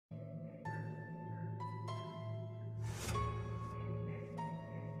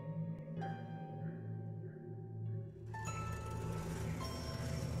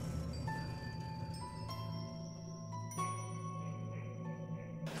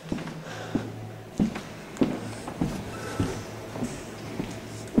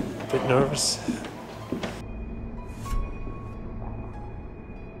bit nervous.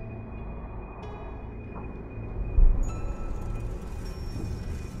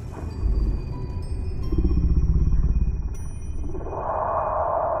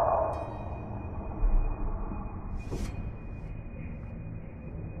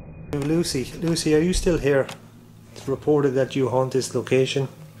 Lucy, are you still here? It's reported that you haunt this location.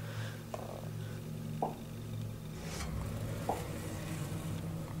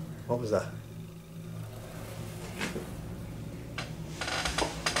 What was that?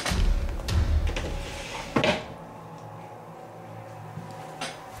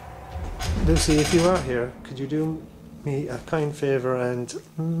 Lucy, if you are here, could you do me a kind favour and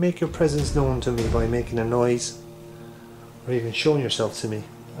make your presence known to me by making a noise or even showing yourself to me?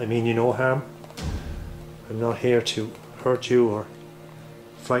 I mean you no harm. I'm not here to hurt you or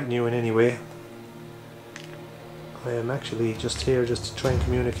frighten you in any way. I am actually just here just to try and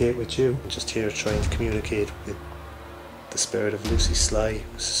communicate with you. I'm just here trying to communicate with the spirit of Lucy Sly,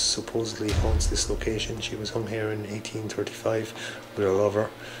 who supposedly haunts this location. She was hung here in 1835 with her lover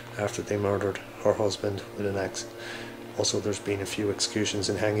after they murdered her husband with an axe. Also, there's been a few executions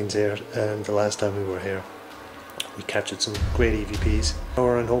and hangings here, and the last time we were here we captured some great EVPs,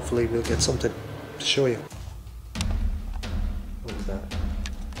 and hopefully we'll get something to show you. What was that?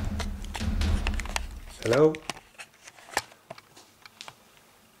 Hello?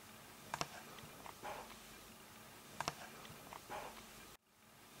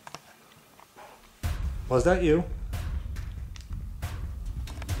 Was that you?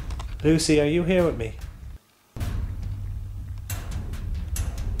 Lucy, are you here with me?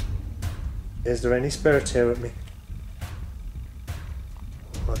 Is there any spirits here with me?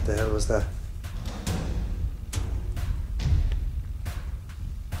 What the hell was that?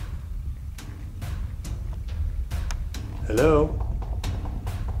 Hello?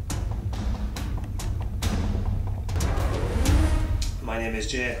 My name is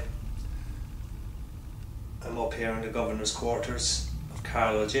Jay. I'm up here in the Governor's quarters of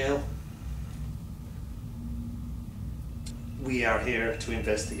Carlow Jail. We are here to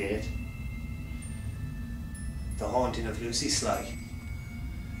investigate the haunting of Lucy Sly,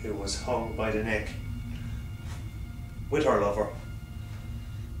 who was hung by the neck with her lover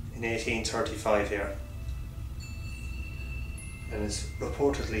in 1835 here, and is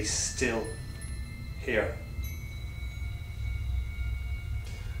reportedly still here.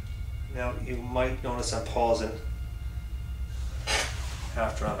 Now, you might notice I'm pausing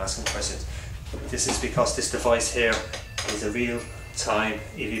after I'm asking questions. This is because this device here is a real-time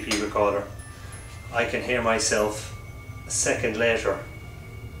EVP recorder. I can hear myself a second later,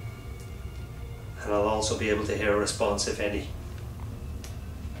 and I'll also be able to hear a response, if any.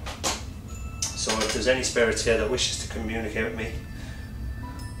 So if there's any spirits here that wishes to communicate with me,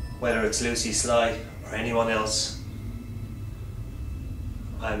 whether it's Lucy Sly or anyone else,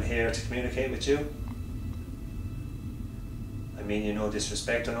 I'm here to communicate with you. I mean you no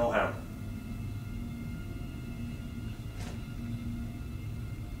disrespect or no harm.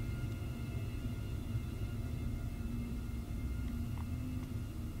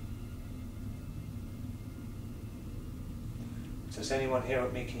 If there's anyone here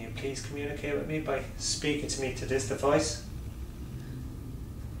with me, can you please communicate with me by speaking to me to this device?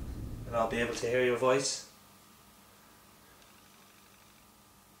 And I'll be able to hear your voice.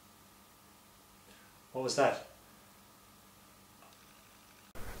 What was that?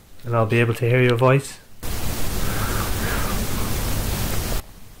 And I'll be able to hear your voice.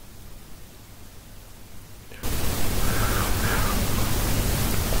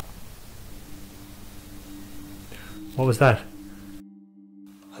 What was that?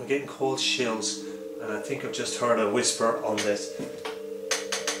 I'm getting cold chills, and I think I've just heard a whisper on this.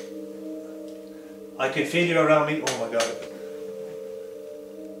 I can feel you around me. Oh my god.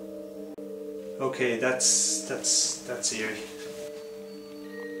 Okay, that's eerie.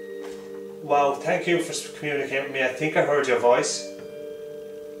 Wow, thank you for communicating with me. I think I heard your voice.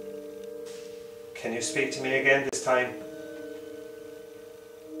 Can you speak to me again this time?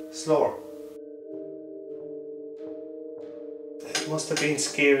 Slower. It must have been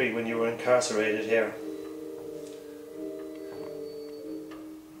scary when you were incarcerated here.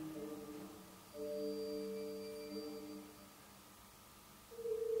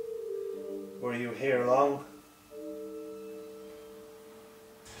 Were you here long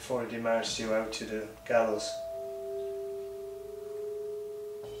before they marched you out to the gallows?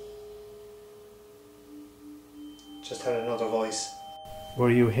 Just had another voice.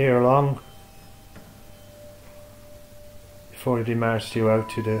 Were you here long before they marched you out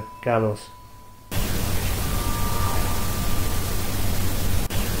to the gallows?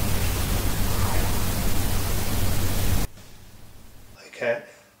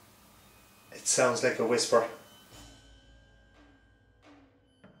 sounds like a whisper.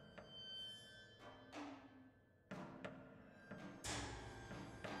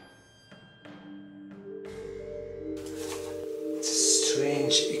 It's a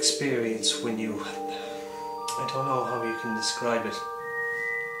strange experience when you... I don't know how you can describe it.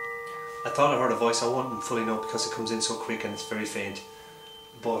 I thought I heard a voice. I wouldn't fully know because it comes in so quick and it's very faint.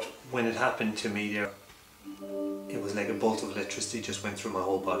 But when it happened to me there, it was like a bolt of electricity just went through my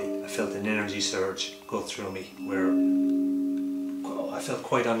whole body. I felt an energy surge go through me where I felt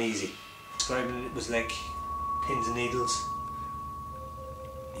quite uneasy. Describing it was like pins and needles.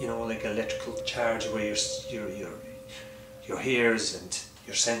 You know, like electrical charge where your ears and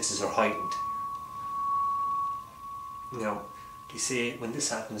your senses are heightened. Now, you see, when this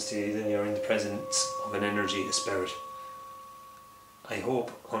happens to you, then you're in the presence of an energy, a spirit. I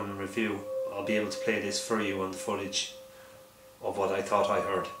hope on review I'll be able to play this for you on the footage of what I thought I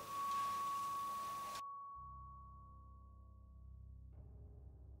heard.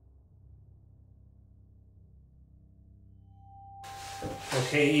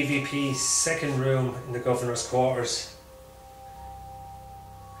 Okay, EVP, second room in the governor's quarters.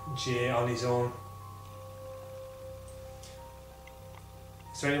 Jay on his own.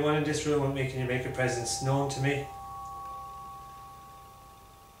 Is there anyone in this room with me? Can you make a presence known to me?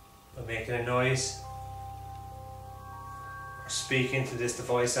 By making a noise or speaking to this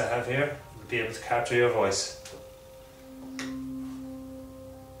device I have here, I'll be able to capture your voice.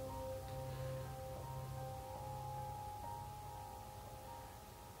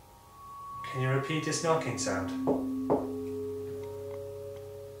 Can you repeat this knocking sound?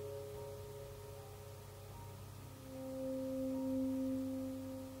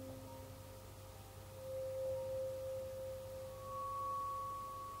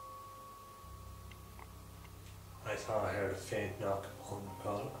 I thought I heard a faint knock on the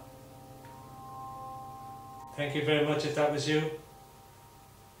call. Thank you very much if that was you.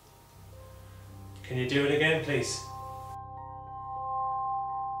 Can you do it again, please?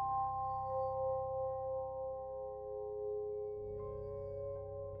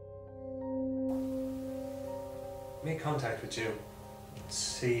 Make contact with you.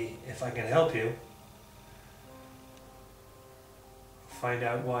 See if I can help you. Find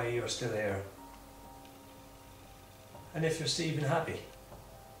out why you're still here. And if you're still even happy.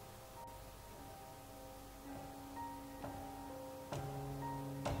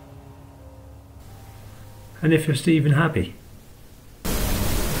 And if you're still even happy.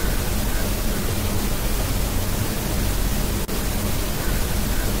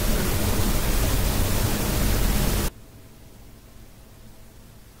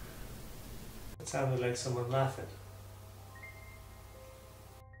 It sounded like someone laughing.